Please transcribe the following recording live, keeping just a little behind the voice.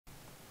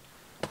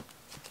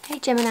Hey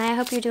Gemini, I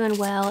hope you're doing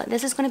well.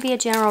 This is going to be a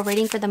general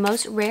reading for the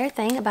most rare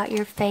thing about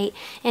your fate.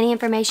 Any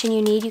information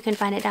you need, you can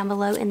find it down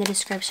below in the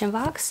description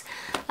box.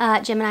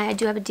 Gemini, I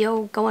do have a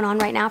deal going on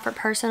right now for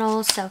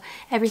personals, so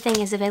everything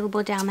is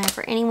available down there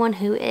for anyone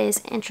who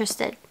is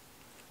interested.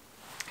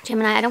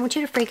 Gemini, I don't want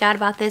you to freak out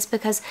about this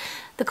because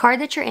the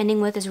card that you're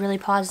ending with is really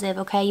positive,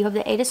 okay? You have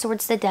the Eight of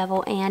Swords, the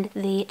Devil, and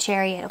the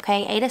Chariot,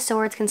 okay? Eight of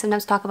Swords can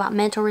sometimes talk about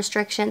mental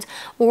restrictions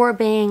or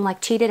being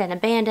like cheated and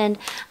abandoned.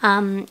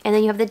 And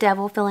then you have the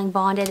Devil feeling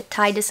bonded,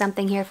 tied to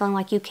something here, feeling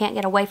like you can't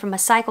get away from a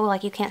cycle,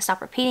 like you can't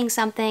stop repeating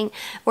something,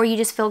 or you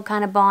just feel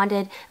kind of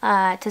bonded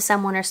to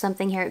someone or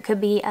something here. It could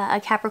be a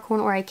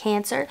Capricorn or a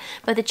Cancer,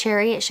 but the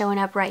Chariot showing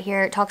up right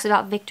here, it talks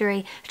about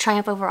victory,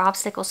 triumph over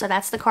obstacles. So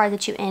that's the card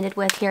that you ended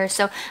with here.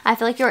 So I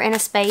feel like you're in a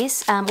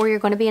space, or you're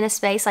going to be in a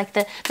space, like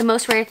the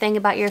most rare thing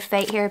about your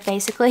fate here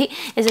basically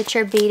is that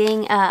you're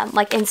beating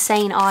like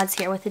insane odds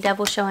here with the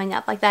Devil showing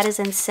up. Like that is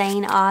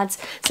insane odds.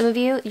 Some of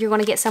you, you're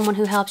going to get someone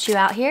who helps you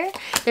out here.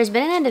 There's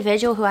been an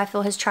individual who I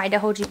feel has tried to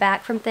hold you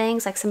back from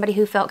things, like somebody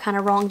who felt kind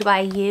of wronged by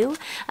you.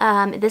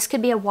 This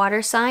could be a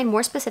water sign,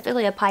 more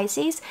specifically a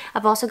Pisces.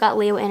 I've also got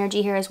Leo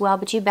energy here as well,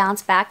 but you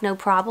bounce back no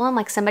problem.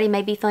 Like somebody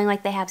may be feeling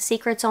like they have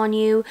secrets on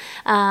you,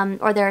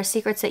 or there are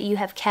secrets that you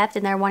have kept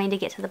and they're wanting to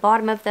get to the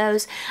bottom of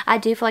those. I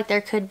do feel like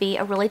there could be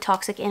a really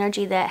toxic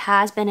energy that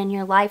has been in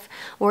your life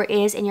or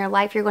is in your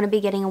life. You're going to be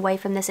getting away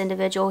from this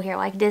individual here,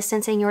 like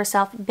distancing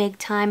yourself big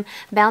time,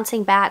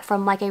 bouncing back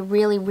from like a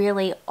really,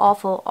 really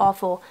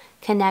awful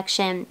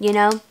connection, you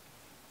know?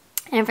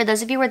 And for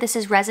those of you where this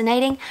is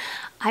resonating,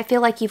 I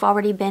feel like you've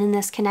already been in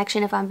this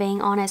connection, if I'm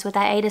being honest, with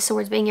that Eight of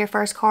Swords being your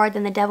first card,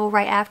 then the Devil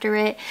right after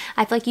it.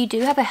 I feel like you do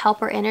have a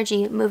helper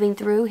energy moving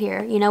through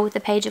here, you know, with the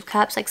Page of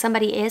Cups. Like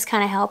somebody is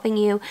kind of helping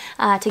you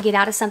to get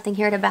out of something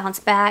here, to bounce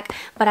back.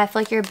 But I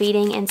feel like you're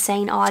beating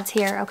insane odds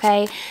here,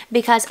 okay?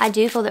 Because I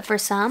do feel that for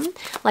some,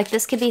 like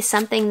this could be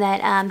something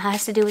that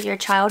has to do with your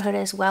childhood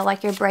as well.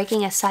 Like you're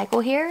breaking a cycle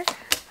here.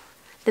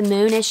 The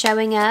Moon is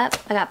showing up.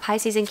 I got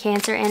Pisces and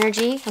Cancer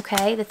energy,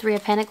 okay? The Three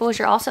of Pentacles.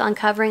 You're also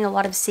uncovering a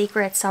lot of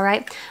secrets, all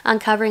right?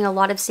 Uncovering a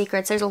lot of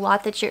secrets. There's a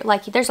lot that you're,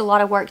 like, there's a lot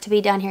of work to be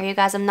done here, you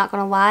guys. I'm not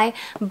going to lie,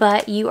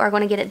 but you are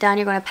going to get it done.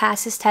 You're going to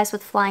pass this test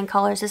with flying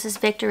colors. This is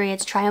victory.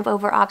 It's triumph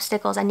over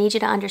obstacles. I need you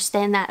to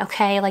understand that,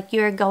 okay? Like,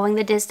 you're going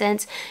the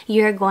distance.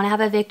 You're going to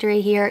have a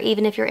victory here,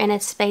 even if you're in a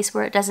space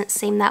where it doesn't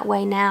seem that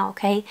way now,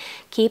 okay?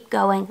 Keep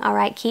going, all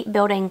right? Keep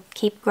building.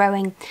 Keep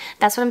growing.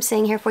 That's what I'm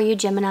seeing here for you,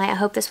 Gemini. I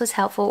hope this was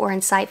helpful or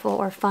insightful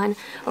or fun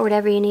or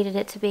whatever you needed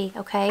it to be,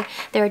 okay?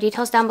 There are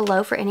details down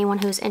below for anyone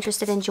who's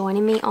interested in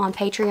joining me on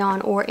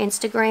Patreon or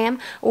Instagram,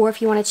 or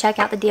if you want to check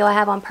out the deal I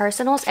have on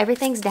personals,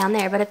 everything's down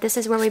there. But if this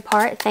is where we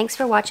part, thanks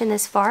for watching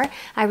this far.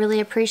 I really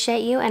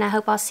appreciate you, and I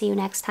hope I'll see you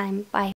next time. Bye.